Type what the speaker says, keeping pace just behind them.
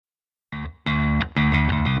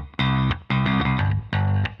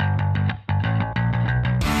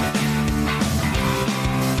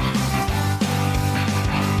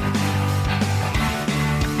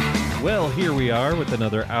Here we are with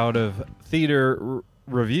another out of theater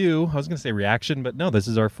review. I was going to say reaction, but no, this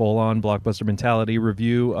is our full-on blockbuster mentality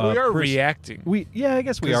review. We are reacting. I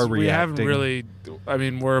guess we are reacting. We haven't really. I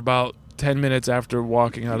mean, we're about 10 minutes after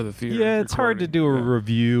walking out of the theater. Yeah, it's hard to do a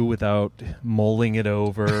review without mulling it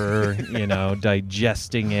over,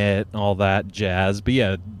 digesting it, all that jazz. But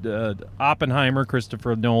yeah, Oppenheimer,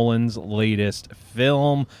 Christopher Nolan's latest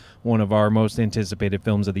film. One of our most anticipated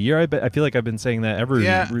films of the year. I feel like I've been saying that every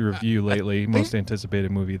review lately. Most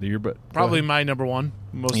anticipated movie of the year, but probably my number one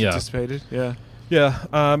most anticipated. Yeah.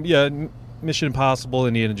 Mission Impossible,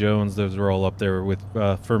 Indiana Jones. Those are all up there with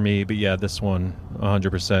for me. But yeah, this one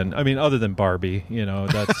 100%. I mean, other than Barbie,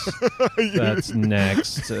 that's that's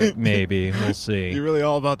next. Maybe we'll see. You're really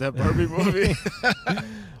all about that Barbie movie.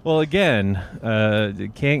 Well, again,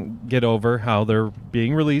 can't get over how they're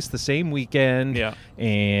being released the same weekend. Yeah.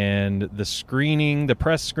 And the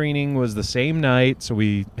press screening was the same night, so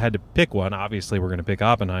we had to pick one. Obviously, we're going to pick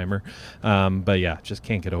Oppenheimer. But yeah, just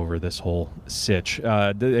can't get over this whole sitch.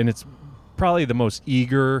 And it's probably the most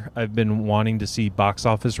eager I've been wanting to see box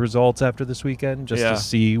office results after this weekend, just to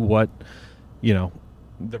see what, the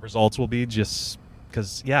results will be, just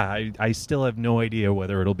because, I still have no idea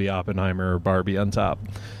whether it'll be Oppenheimer or Barbie on top.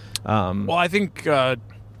 Well, I think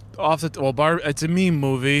Barbie, it's a meme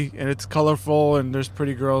movie, and it's colorful, and there's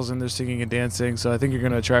pretty girls, and they're singing and dancing, so I think you're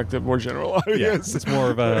going to attract a more general audience. Yeah, it's more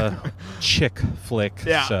of a chick flick.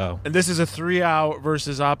 Yeah, so. And this is a 3-hour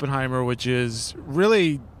versus Oppenheimer, which is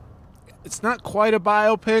really... It's not quite a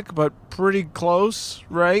biopic, but pretty close,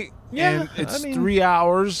 right? Yeah, and it's 3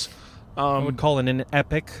 hours. I would call it an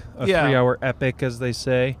epic, a 3-hour epic, as they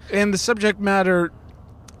say. And the subject matter,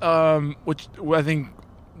 which I think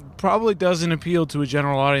probably doesn't appeal to a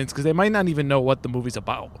general audience because they might not even know what the movie's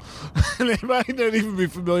about. They might not even be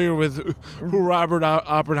familiar with who Robert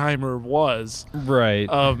Oppenheimer was. Right.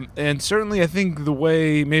 And certainly I think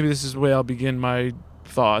maybe this is the way I'll begin my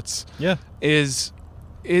thoughts. Yeah.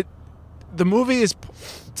 The movie is,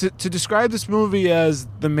 to describe this movie as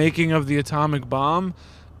the making of the atomic bomb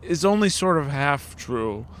is only sort of half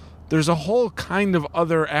true. There's a whole kind of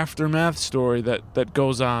other aftermath story that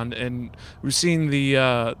goes on, and we've seen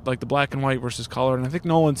the black and white versus color, and I think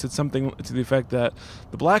Nolan said something to the effect that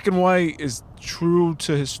the black and white is true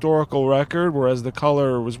to historical record, whereas the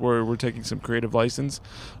color was where we're taking some creative license.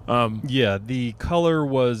 The color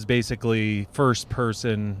was basically first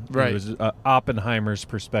person. Right. It was Oppenheimer's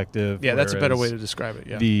perspective. Yeah, that's a better way to describe it.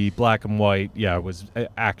 Yeah. The black and white, was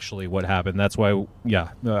actually what happened. That's why,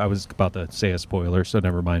 I was about to say a spoiler, so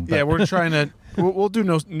never mind. Yeah, we're trying to... We'll do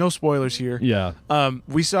no spoilers here. Yeah.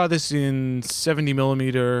 We saw this in 70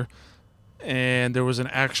 millimeter, and there was an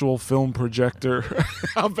actual film projector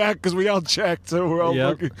out back because we all checked, so we're all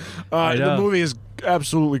looking. The movie is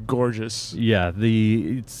absolutely gorgeous. Yeah,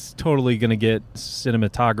 it's totally going to get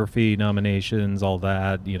cinematography nominations, all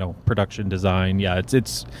that, production design. Yeah,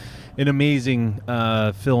 it's an amazing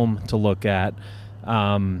film to look at.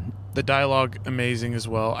 The dialogue amazing as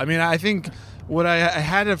well. I mean, I think I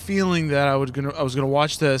had a feeling that I was gonna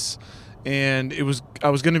watch this, and I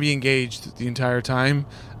was gonna be engaged the entire time,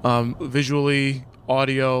 visually,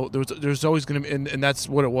 audio. There's always gonna be, and that's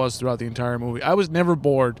what it was throughout the entire movie. I was never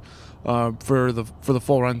bored for the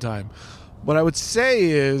full runtime. What I would say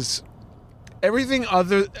is everything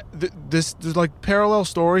other there's like parallel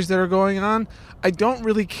stories that are going on. I don't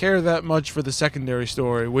really care that much for the secondary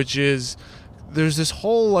story, which is. There's this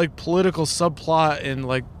whole like political subplot and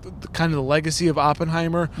like the kind of the legacy of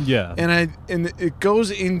Oppenheimer. Yeah. And it goes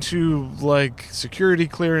into like security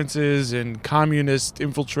clearances and communist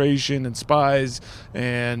infiltration and spies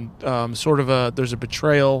and there's a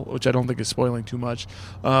betrayal, which I don't think is spoiling too much.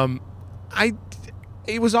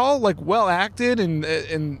 It was all like well acted and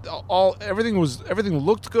everything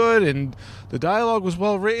looked good and the dialogue was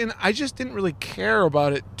well written. I just didn't really care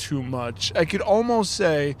about it too much. I could almost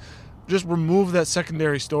say just remove that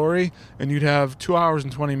secondary story and you'd have 2 hours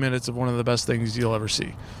and 20 minutes of one of the best things you'll ever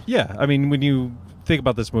see. Yeah, I mean, when you think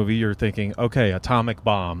about this movie, you're thinking, okay, atomic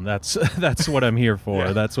bomb. That's what I'm here for.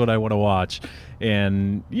 Yeah. That's what I want to watch.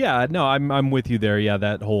 And I'm with you there. Yeah,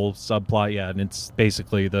 that whole subplot. Yeah, and it's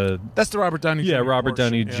basically that's the Robert Downey. Yeah, Jr. Robert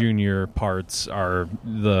portion, Downey Jr. parts are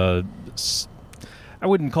I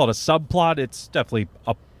wouldn't call it a subplot. It's definitely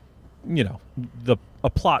a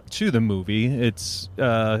plot to the movie. It's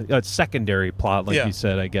a secondary plot, like you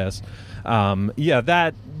said, I guess. It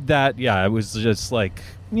was just like,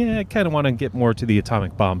 I kind of want to get more to the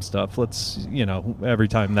atomic bomb stuff. Let's, every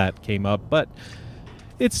time that came up. But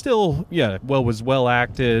it's still, was well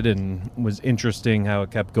acted and was interesting how it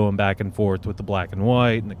kept going back and forth with the black and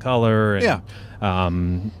white and the color.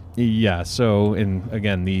 And, so, and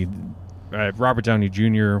again, Robert Downey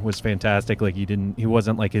Jr. was fantastic. Like he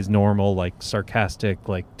wasn't like his normal like sarcastic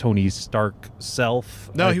like Tony Stark self.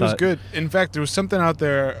 No, he was good. In fact, there was something out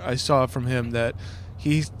there I saw from him that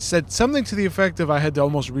he said something to the effect of I had to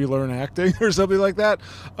almost relearn acting or something like that,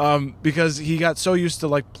 because he got so used to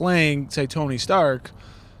like playing, say, Tony Stark.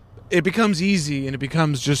 It becomes easy and it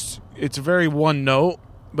becomes it's very one note.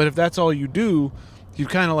 But if that's all you do, you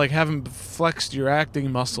kind of like haven't flexed your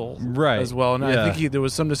acting muscle as well. And I think there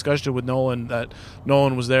was some discussion with Nolan that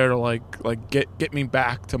Nolan was there to like get me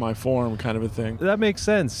back to my form, kind of a thing. That makes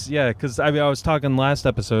sense, yeah. Because I was talking last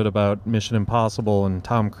episode about Mission Impossible and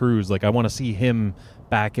Tom Cruise. Like I want to see him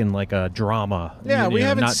back in like a drama. Yeah, we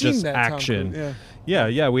haven't not seen just that action. Tom Cruise,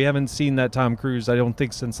 Yeah, we haven't seen that Tom Cruise, I don't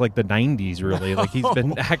think, since like the 90s, really. Like he's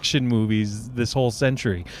been action movies this whole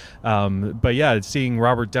century. But yeah, seeing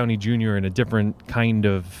Robert Downey Jr. in a different kind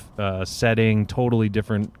of setting, totally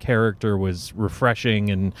different character was refreshing,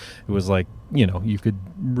 and it was like, you could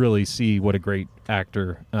really see what a great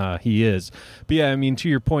actor he is. But yeah, I mean, to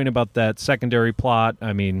your point about that secondary plot,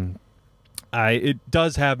 I mean, it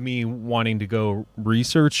does have me wanting to go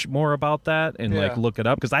research more about that and like look it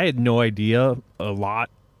up, because I had no idea a lot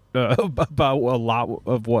about a lot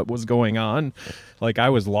of what was going on. Like I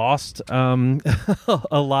was lost a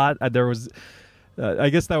lot. There was, I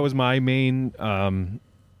guess that was my main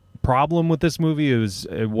problem with this movie.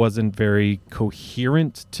 It wasn't very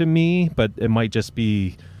coherent to me, but it might just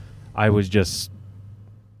be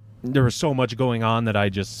there was so much going on that I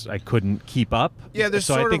couldn't keep up. Yeah, there's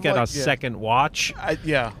so I think at a second watch.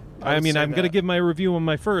 I'm going to give my review on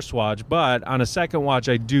my first watch, but on a second watch,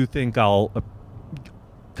 I do think I'll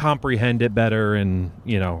comprehend it better and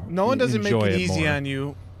no one doesn't make it easy on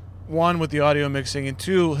you. One, with the audio mixing, and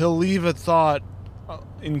two, he'll leave a thought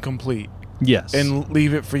incomplete. Yes, and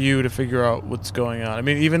leave it for you to figure out what's going on. I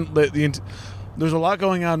mean, even there's a lot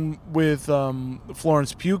going on with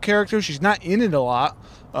Florence Pugh character. She's not in it a lot.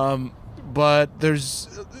 But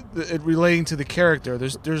there's it relating to the character.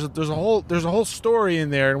 There's a whole story in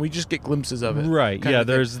there, and we just get glimpses of it. Right. Yeah.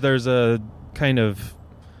 There's a kind of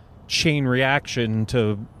chain reaction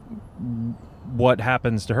to what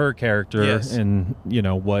happens to her character, and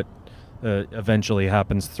what eventually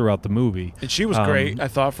happens throughout the movie. And she was great, I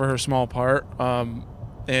thought, for her small part.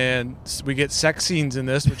 And we get sex scenes in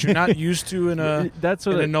this, which you're not used to in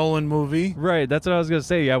a Nolan movie. Right, that's what I was going to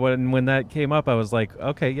say. Yeah, when that came up, I was like,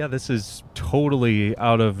 okay, yeah, this is totally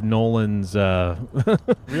out of Nolan's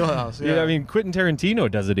wheelhouse. Yeah, I mean, Quentin Tarantino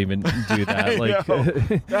doesn't even do that. Like,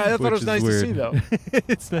 I thought it was nice to see, though.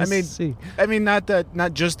 It's nice to see. I mean, not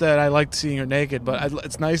just that I liked seeing her naked, but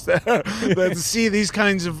it's nice that to see these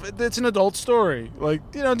kinds of. It's an adult story. Like,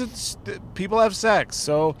 people have sex,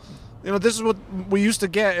 so. This is what we used to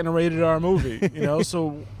get in a rated R movie,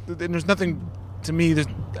 so and there's nothing, to me,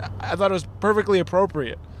 I thought it was perfectly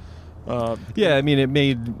appropriate. Yeah, I mean, it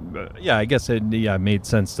made, I guess it made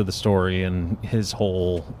sense to the story and his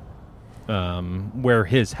whole, where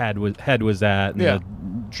his head was at, and the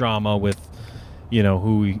drama with,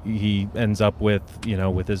 who he ends up with,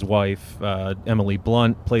 with his wife. Emily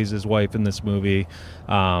Blunt plays his wife in this movie.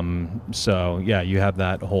 So, yeah, you have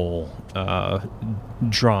that whole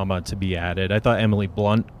drama to be added. I thought Emily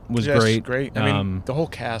Blunt was great. Great. I mean, the whole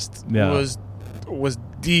cast was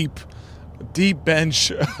deep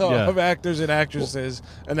bench of actors and actresses,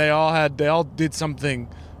 and they all did something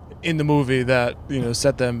in the movie that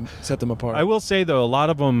set them apart. I will say, though, a lot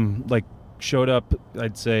of them showed up.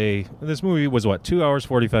 I'd say this movie was 2 hours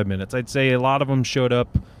 45 minutes. I'd say a lot of them showed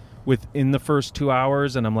up within the first 2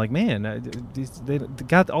 hours, and I'm like, man, they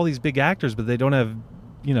got all these big actors, but they don't have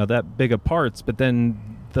that big of parts. But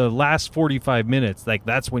then the last 45 minutes,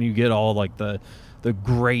 that's when you get all the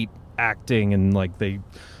great acting, and they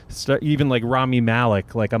even Rami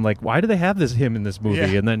Malek. I'm like, why do they have him in this movie?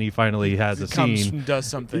 Yeah. And then he finally has a comes scene, and does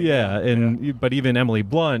something. But even Emily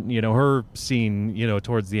Blunt, her scene,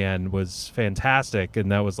 towards the end was fantastic,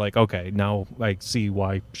 and that was okay, now I see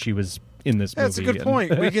why she was in this movie. That's a good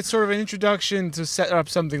point. We get sort of an introduction to set up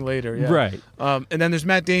something later. Yeah. Right. And then there's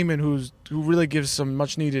Matt Damon, who really gives some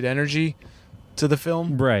much needed energy to the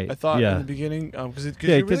film. Right. I thought in the beginning,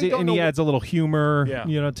 because he adds a little humor,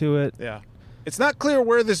 to it. Yeah. It's not clear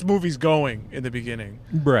where this movie's going in the beginning.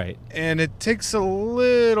 Right. And it takes a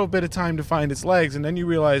little bit of time to find its legs, and then you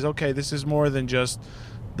realize, okay, this is more than just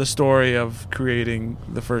the story of creating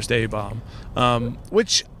the first A-bomb.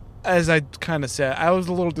 Which, as I kind of said, I was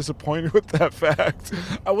a little disappointed with that fact.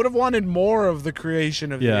 I would have wanted more of the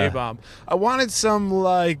creation of the A-bomb. I wanted some,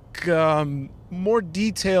 more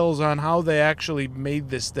details on how they actually made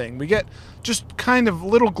this thing. We get just kind of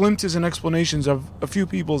little glimpses and explanations of a few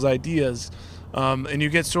people's ideas. and you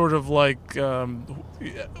get sort of like all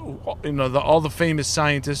the famous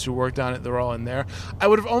scientists who worked on it. They're all in there. I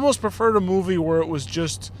would have almost preferred a movie where it was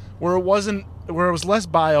less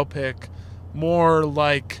biopic, more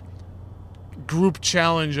like group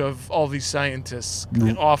challenge of all these scientists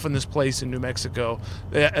off in this place in New Mexico,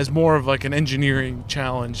 as more of like an engineering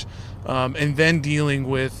challenge, and then dealing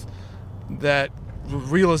with that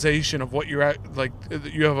realization of what you're at. Like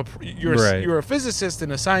you're a physicist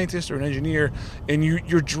and a scientist or an engineer, and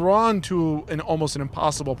you're drawn to almost an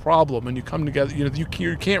impossible problem, and you come together.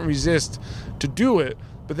 You can't resist to do it.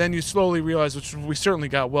 But then you slowly realize, which we certainly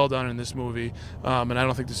got well done in this movie, and I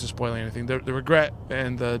don't think this is spoiling anything, the regret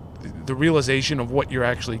and the realization of what you're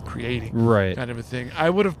actually creating, right, kind of a thing. I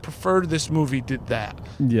would have preferred this movie did that.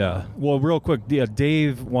 Yeah. Well, real quick,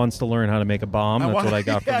 Dave wants to learn how to make a bomb. That's what I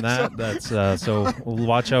got from that. That's so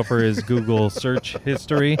watch out for his Google search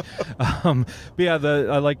history. But yeah,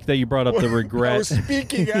 I like that you brought up the regret. I was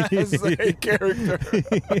speaking as a character.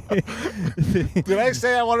 Did I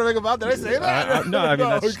say I want to make a bomb? Did I say that? No, I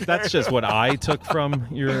mean that's just what I took from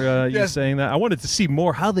your you saying that. I wanted to see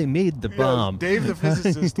more how they made the bomb. Dave, the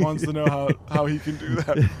physicist, wants to know how he can do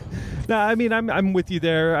that. No, I mean I'm with you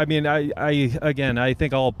there. I mean I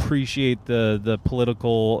think I'll appreciate the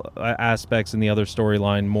political aspects in the other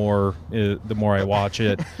storyline more the more I watch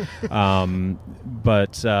it.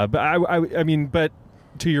 But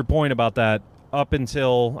to your point about that, up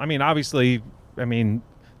until obviously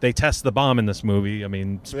they test the bomb in this movie. I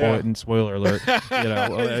mean, spoiler alert.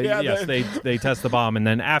 Yes, they test the bomb, and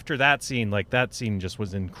then after that scene just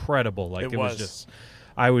was incredible. Like it was just,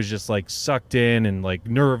 I was just like sucked in and like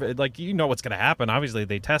nerve. Like what's gonna happen. Obviously,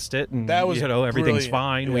 they test it, and that was everything's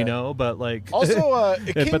fine. Yeah. We know, but like also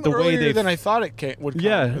it came earlier than I thought it would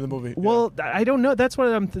come in the movie. Well, I don't know. That's what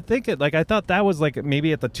I'm thinking. Like I thought that was like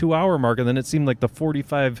maybe at the 2-hour mark, and then it seemed like the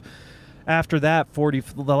 45. After that,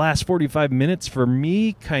 the last 45 minutes for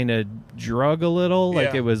me kind of drug a little.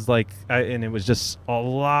 Like it was like, and it was just a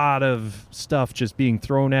lot of stuff just being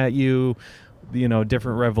thrown at you,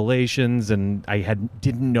 different revelations, and I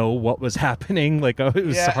didn't know what was happening. Like it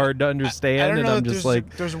was hard to understand. I don't know and I'm just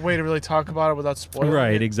like, there's a way to really talk about it without spoiling.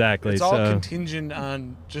 Right, it. exactly. It's all contingent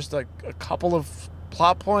on just like a couple of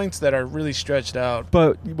plot points that are really stretched out.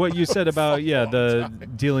 But what you said about the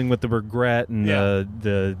dealing with the regret and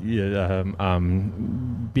the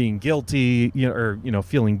being guilty, or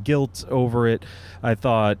feeling guilt over it, I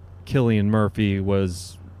thought Cillian Murphy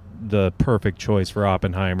was the perfect choice for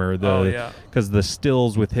Oppenheimer. Because the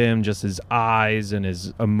stills with him, just his eyes and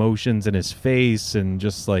his emotions and his face, and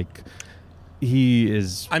just like.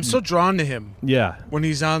 I'm so drawn to him. Yeah. When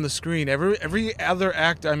he's on the screen. Every other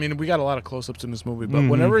actor, we got a lot of close-ups in this movie, but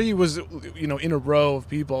whenever he was, in a row of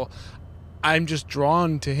people, I'm just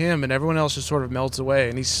drawn to him, and everyone else just sort of melts away,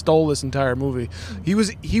 and he stole this entire movie. He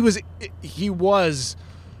was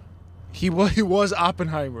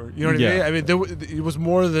Oppenheimer. You know what I mean? It was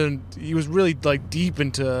more than, he was really like deep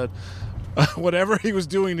into whatever he was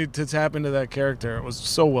doing to tap into that character. It was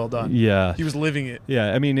so well done. Yeah. He was living it.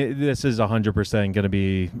 Yeah, this is 100% going to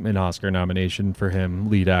be an Oscar nomination for him,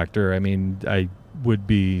 lead actor. I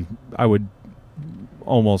would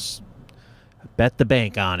almost bet the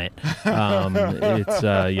bank on it. It's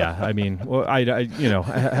I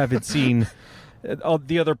haven't seen all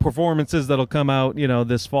the other performances that'll come out,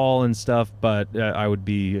 this fall and stuff, but I would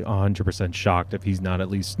be 100% shocked if he's not at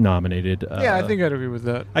least nominated. I think I'd agree with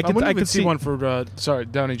that. I could see one for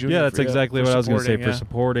Downey Jr. Yeah, that's exactly what I was going to say for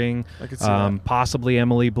supporting. I could see that. Possibly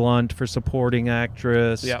Emily Blunt for supporting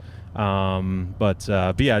actress. Yeah. But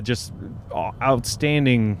just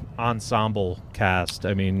outstanding ensemble cast.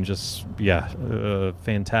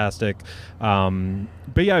 Fantastic.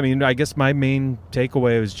 But I guess my main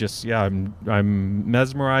takeaway was just, I'm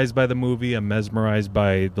mesmerized by the movie. I'm mesmerized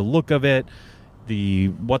by the look of it,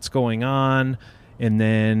 what's going on, and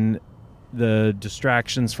then the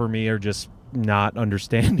distractions for me are just not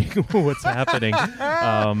understanding what's happening.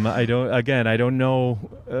 I don't know.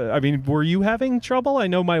 Were you having trouble? I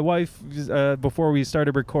know my wife, before we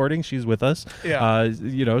started recording, she's with us. Yeah.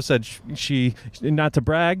 Said she, not to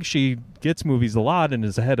brag, she gets movies a lot and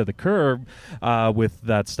is ahead of the curve with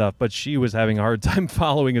that stuff, but she was having a hard time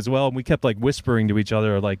following as well. And we kept like whispering to each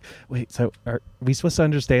other, like, "Wait, so are we supposed to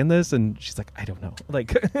understand this?" And she's like, "I don't know."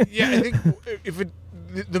 Like, yeah, I think if it.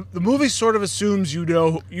 The movie sort of assumes you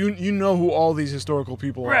know who all these historical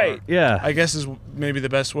people are. Right, yeah. I guess is maybe the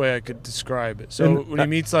best way I could describe it. So when he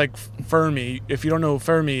meets like Fermi, if you don't know who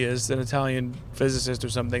Fermi is, an Italian physicist or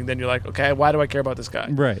something, then you're like, okay, why do I care about this guy?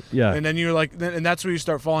 Right, yeah. And then you're like, and that's where you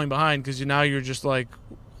start falling behind, because now you're just like,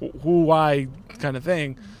 who, why kind of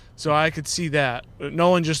thing. So I could see that.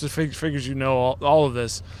 Nolan just figures all of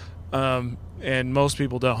this, and most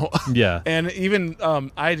people don't. Yeah. And even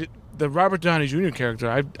the Robert Downey Jr.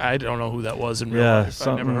 character, I don't know who that was in real life.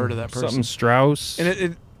 I've never heard of that person. Something Strauss. And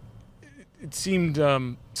it seemed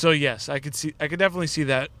so. Yes, I could definitely see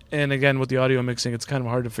that. And again, with the audio mixing, it's kind of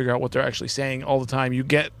hard to figure out what they're actually saying all the time. You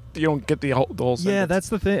don't get the whole sentence. Yeah, that's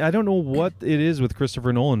the thing. I don't know what it is with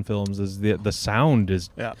Christopher Nolan films. Is the sound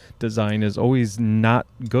design is always not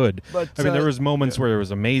good. But I mean, there was moments where there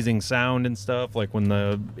was amazing sound and stuff, like when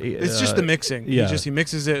it's just the mixing. Yeah, he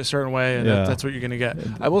mixes it a certain way, and that's what you're gonna get.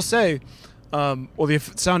 I will say,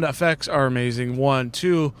 the sound effects are amazing. 1,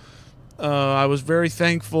 2. I was very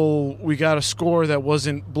thankful we got a score that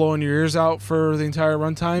wasn't blowing your ears out for the entire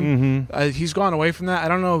runtime. Mm-hmm. He's gone away from that. I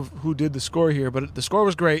don't know who did the score here, but the score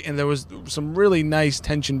was great, and there was some really nice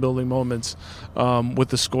tension-building moments with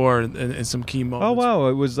the score and some key moments. Oh, wow.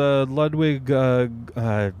 It was Ludwig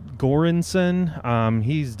Göransson.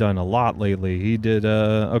 He's done a lot lately. He did,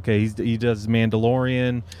 he does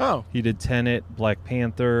Mandalorian. Oh. He did Tenet, Black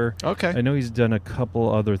Panther. Okay. I know he's done a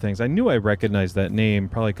couple other things. I knew I recognized that name,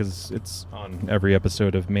 probably because it's on every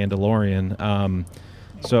episode of Mandalorian.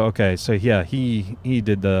 He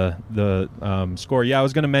did the score. Yeah, I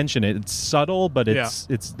was going to mention it. It's subtle, but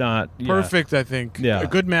it's not perfect. I think. Yeah, a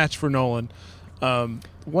good match for Nolan.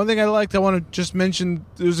 One thing I liked, I want to just mention.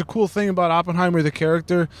 There's a cool thing about Oppenheimer, the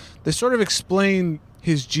character. They sort of explain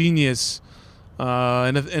his genius in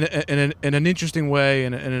an interesting way,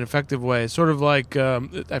 in an effective way. It's sort of like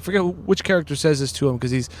I forget which character says this to him,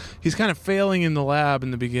 because he's kind of failing in the lab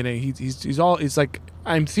in the beginning. He's like,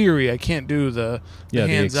 I'm theory, I can't do the hands-on.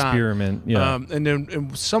 The experiment. Yeah, and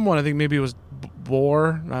then someone, I think maybe it was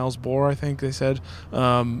Niles Bohr, I think they said,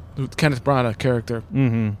 Kenneth Branagh character.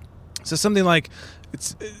 Mm-hmm. So something like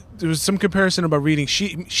there was some comparison about reading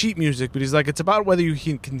sheet music, but he's like, it's about whether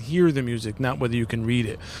you can hear the music, not whether you can read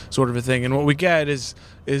it, sort of a thing. And what we get is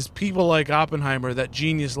people like Oppenheimer, that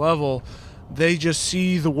genius level, they just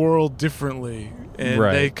see the world differently, and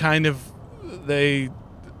they kind of they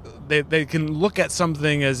can look at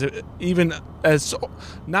something as even as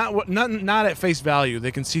not at face value.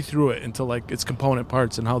 They can see through it into like its component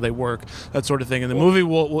parts and how they work, that sort of thing. And the movie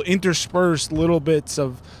will intersperse little bits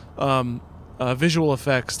of visual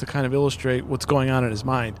effects to kind of illustrate what's going on in his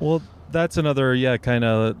mind. Well, that's another kind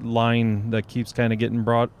of line that keeps kind of getting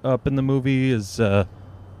brought up in the movie is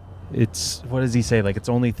it's, what does he say, like, it's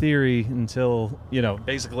only theory until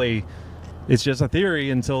basically it's just a theory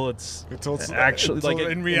until it's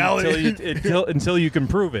actually in reality, until you can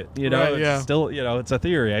prove it. Right, it's still it's a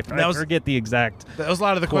theory. I forget the exact. That was a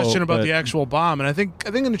lot of the question about the actual bomb, and I think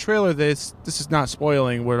in the trailer this is not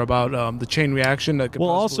spoiling. We're about the chain reaction that could. Well,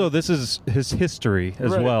 also this is his history as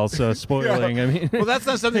well, so spoiling. I mean, well, that's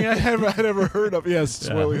not something I had ever heard of. Yes,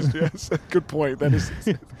 spoilers. Yes, good point. That is.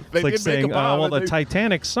 It's like saying, the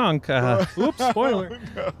Titanic sunk. Oops, spoiler.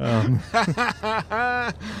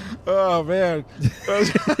 Oh man.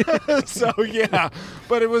 So yeah,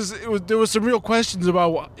 but there was some real questions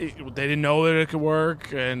about they didn't know that it could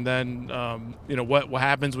work, and then what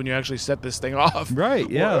happens when you actually set this thing off. Right.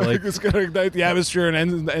 Yeah. Like it's gonna ignite the atmosphere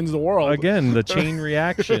and ends the world. Again, the chain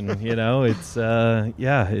reaction. It's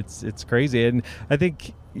crazy, and I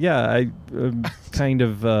think I'm kind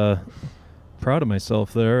of. Proud of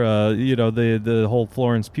myself there. The whole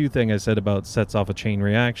Florence Pugh thing I said about sets off a chain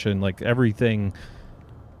reaction. Like everything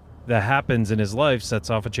that happens in his life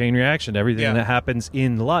sets off a chain reaction. Everything that happens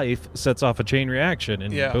in life sets off a chain reaction,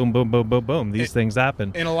 and boom, boom, boom, boom, boom. These things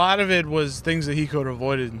happen. And a lot of it was things that he could have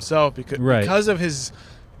avoided himself because of his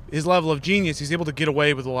level of genius. He's able to get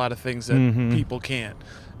away with a lot of things that people can't.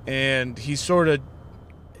 And he's sort of,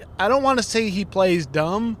 I don't want to say he plays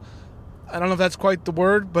dumb. I don't know if that's quite the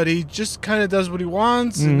word, but he just kind of does what he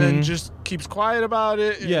wants and then just keeps quiet about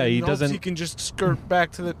it. Yeah, he doesn't. He can just skirt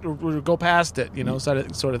back to or go past it,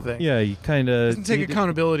 sort of thing. Yeah, he kind of doesn't take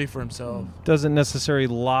accountability for himself. Doesn't necessarily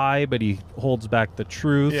lie, but he holds back the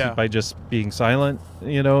truth by just being silent,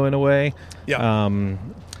 in a way. Yeah. And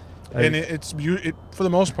it for the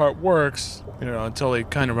most part works, until he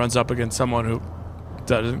kind of runs up against someone who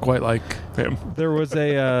doesn't quite like him. There was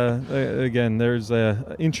there's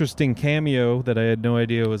a interesting cameo that I had no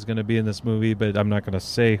idea was going to be in this movie, but I'm not going to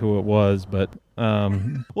say who it was. But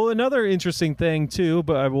another interesting thing too.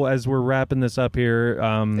 But as we're wrapping this up here,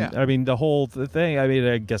 I mean the whole thing. I mean,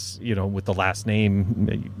 I guess with the last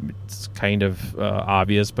name, it's kind of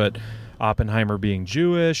obvious, but. Oppenheimer being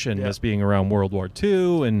Jewish and this being around World War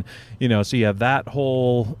II, and so you have that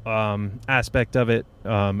whole aspect of it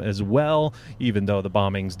as well. Even though the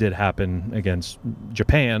bombings did happen against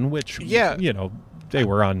Japan, which they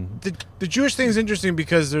were on. The Jewish thing is interesting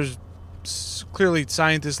because there's clearly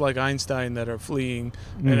scientists like Einstein that are fleeing,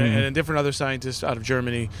 and different other scientists out of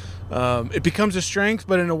Germany. It becomes a strength,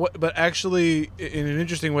 but but actually in an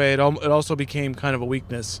interesting way, it also became kind of a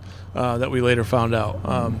weakness that we later found out.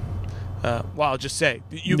 Well, I'll just say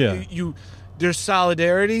there's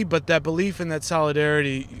solidarity, but that belief in that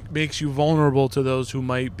solidarity makes you vulnerable to those who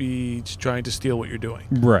might be trying to steal what you're doing.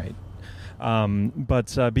 Right.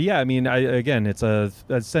 But yeah, I mean, again, it's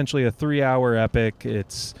essentially a 3-hour epic.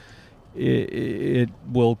 It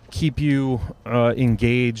will keep you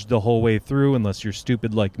engaged the whole way through, unless you're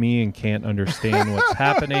stupid like me and can't understand what's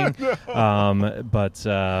happening.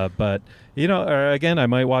 But you know, again, I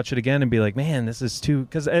might watch it again and be like, man, this is too.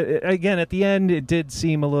 Because again, at the end, it did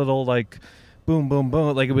seem a little like boom, boom,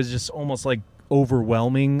 boom. Like it was just almost like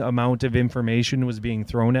overwhelming amount of information was being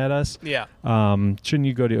thrown at us. Yeah. Shouldn't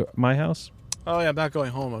you go to my house? Oh yeah, I'm not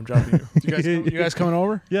going home. I'm dropping you. You guys coming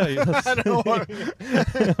over? Yeah. Yes.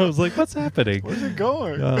 I was like, what's happening? Where's it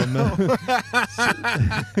going?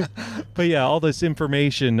 But yeah, all this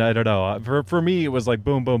information, I don't know. For me, it was like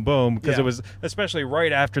boom, boom, boom, because it was especially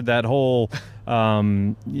right after that whole,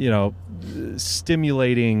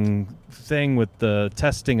 stimulating thing with the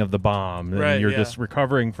testing of the bomb, and you're just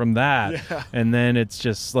recovering from that, and then it's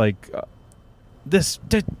just like this.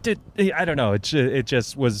 I don't know. It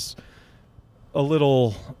just was a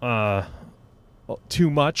little too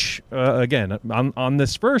much again on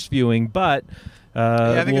this first viewing, but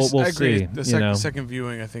I think we'll I agree. see. The second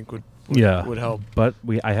viewing, I think would help. But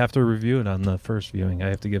I have to review it on the first viewing. I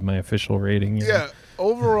have to give my official rating. Yeah.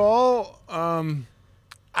 Overall,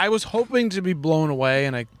 I was hoping to be blown away,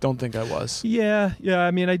 and I don't think I was. Yeah.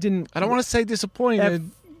 I mean, I don't want to say disappointed,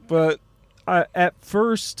 but at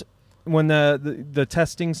first, when the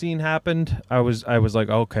testing scene happened, I was like,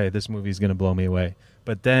 okay, this movie's gonna blow me away.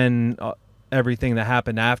 But then everything that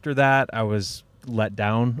happened after that, I was let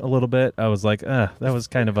down a little bit. I was like, that was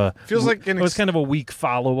kind of a kind of a weak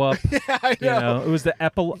follow up. Yeah, I know. You know, it was the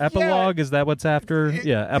epilogue. Is that what's after? And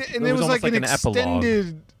it was like an extended.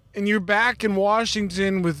 Epilogue. And you're back in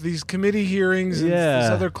Washington with these committee hearings and this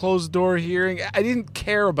other closed door hearing. I didn't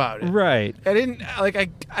care about it. Right. I didn't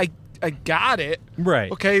I got it.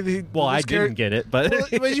 Right. Okay. I didn't get it, but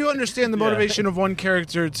but you understand the motivation of one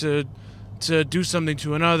character to do something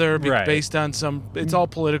to another based on some. It's all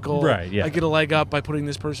political. Right. Yeah. I get a leg up by putting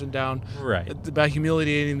this person down. Right. By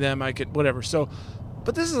humiliating them, I get whatever. So,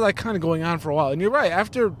 but this is like kind of going on for a while. And you're right.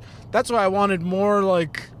 That's why I wanted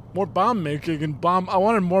more bomb making and I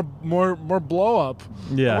wanted more blow up.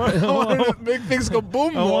 Yeah. I wanted to make things go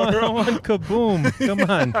boom more. I want kaboom. Come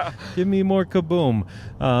on. Give me more kaboom.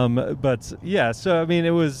 But yeah, so I mean, it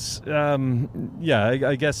was,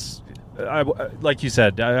 I guess, like you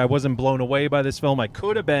said, I wasn't blown away by this film. I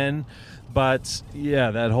could have been, but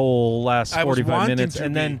yeah, that whole last 45 minutes.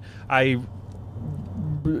 And then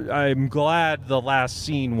I'm glad the last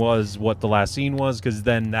scene was what the last scene was, because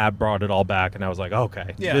then that brought it all back, and I was like,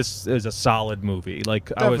 okay, this is a solid movie. Like,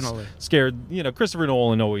 definitely. I was scared. You know, Christopher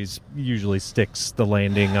Nolan usually sticks the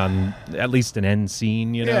landing on at least an end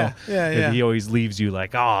scene. You know, he always leaves you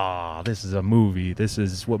like, this is a movie. This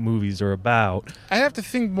is what movies are about. I have to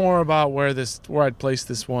think more about where I'd place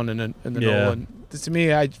this one in the Nolan. To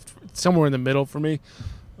me, somewhere in the middle for me.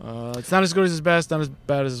 It's not as good as his best, not as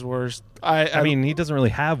bad as his worst. I mean, he doesn't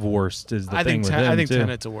really have worst. Is the thing with him? I think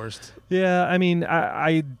Tenet's a worst. Yeah, I mean,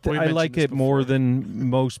 I like it more than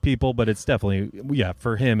most people, but it's definitely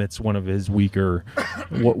for him. It's one of his weaker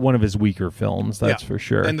films. That's for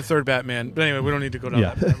sure. And the third Batman. But anyway, we don't need to go down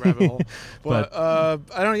that rabbit hole. But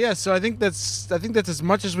I don't. Yeah, so I think that's as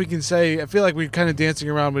much as we can say. I feel like we're kind of dancing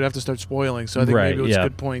around. We'd have to start spoiling. So I think maybe it's a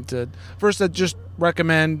good point to first. I'd just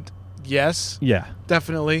recommend. Yes. Yeah.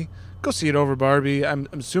 Definitely. Go see it over Barbie. I'm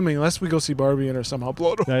assuming, unless we go see Barbie and are somehow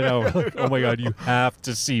blown away. I know. Oh my God, you have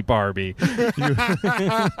to see Barbie. Do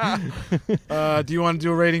you want to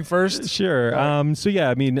do a rating first? Sure. Right. So yeah,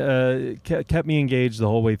 I mean, kept me engaged the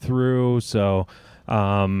whole way through. So,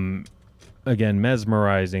 again,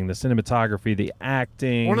 mesmerizing. The cinematography, the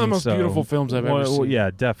acting. One of the most beautiful films I've ever seen. Yeah,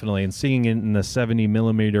 definitely. And seeing it in the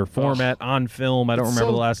 70mm format on film. I don't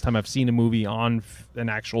remember the last time I've seen a movie on an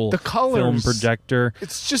actual film projector.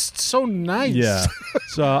 It's just so nice. Yeah.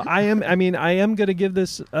 So I am going to give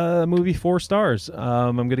this movie 4 stars.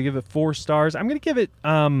 I'm going to give it 4 stars. I'm going to give it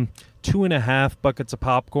 2.5 buckets of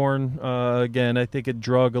popcorn. Again, I think it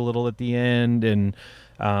drug a little at the end and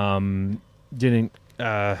didn't...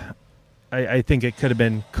 I think it could have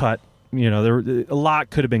been cut a lot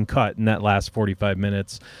could have been cut in that last 45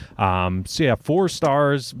 minutes. So yeah, 4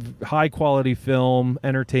 stars, high quality film,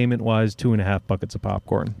 entertainment wise, 2.5 buckets of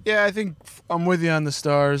popcorn. Yeah, I think I'm with you on the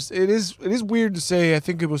stars. It is weird to say. I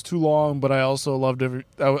think it was too long, but I also loved every.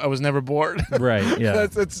 I was never bored. Right. Yeah.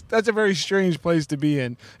 that's a very strange place to be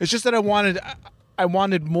in. It's just that I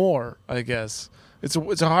wanted more. I guess it's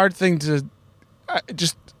a hard thing to.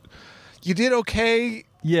 You did okay.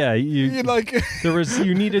 Yeah, you like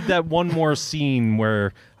you needed that one more scene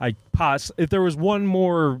where if there was one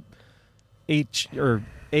more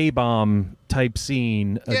A-bomb type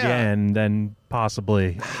scene again, then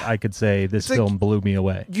possibly I could say this film blew me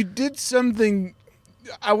away. You did something.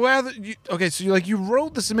 So you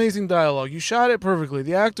wrote this amazing dialogue. You shot it perfectly.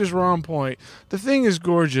 The actors were on point. The thing is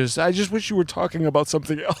gorgeous. I just wish you were talking about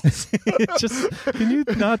something else. Can you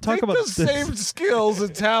not talk about the same skills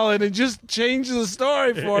and talent and just change the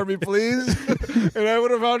story for me, please? And I would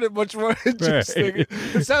have found it much more interesting. Right.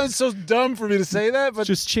 It sounds so dumb for me to say that, but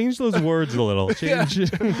just change those words a little.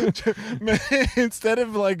 Change instead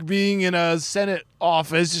of like being in a Senate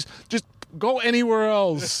office, just go anywhere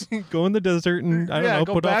else. Go in the desert and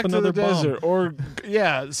put off another bomb.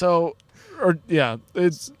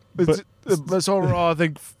 It's overall I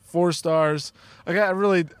think 4 stars.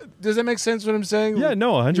 Does that make sense what I'm saying? Yeah,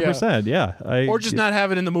 no, 100%. Yeah. Or just not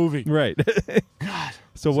have it in the movie. Right. God.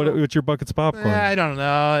 So what's your buckets of popcorn? I don't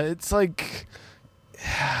know. It's like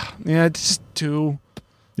it's just 2.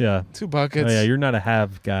 Yeah, 2 buckets. Oh, yeah, you're not a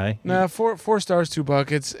have guy. Nah, 4 stars, 2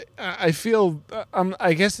 buckets. I feel.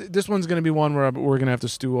 I guess this one's going to be one where we're going to have to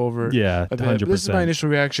stew over. Yeah, 100%. This is my initial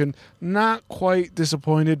reaction. Not quite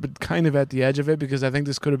disappointed, but kind of at the edge of it because I think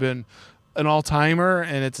this could have been an all-timer,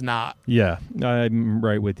 and it's not. Yeah, I'm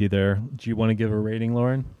right with you there. Do you want to give a rating,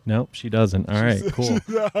 Lauren? Nope, she doesn't. All right, cool.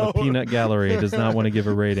 No. The Peanut Gallery does not want to give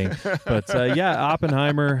a rating. But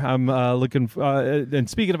Oppenheimer, I'm looking... and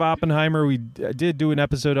speaking of Oppenheimer, we did do an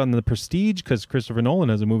episode on The Prestige because Christopher Nolan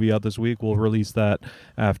has a movie out this week. We'll release that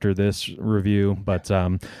after this review, but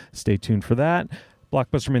stay tuned for that.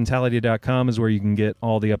 BlockbusterMentality.com is where you can get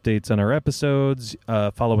all the updates on our episodes.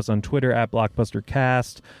 Follow us on Twitter at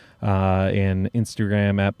BlockbusterCast. And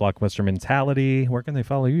Instagram at Blockbuster Mentality. Where can they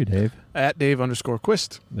follow you, Dave? At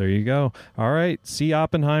Dave_Quist. There you go. All right. See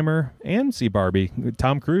Oppenheimer and see Barbie.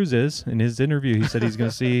 Tom Cruise is. In his interview, he said he's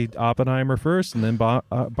going to see Oppenheimer first and then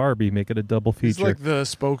Barbie, make it a double feature. He's like the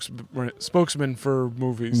spokesman for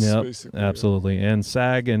movies, basically. Absolutely. And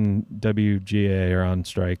SAG and WGA are on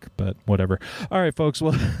strike, but whatever. All right, folks.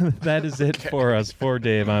 Well, that is it for us. For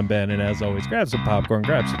Dave, I'm Ben. And as always, grab some popcorn,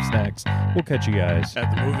 grab some snacks. We'll catch you guys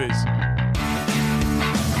at the movies.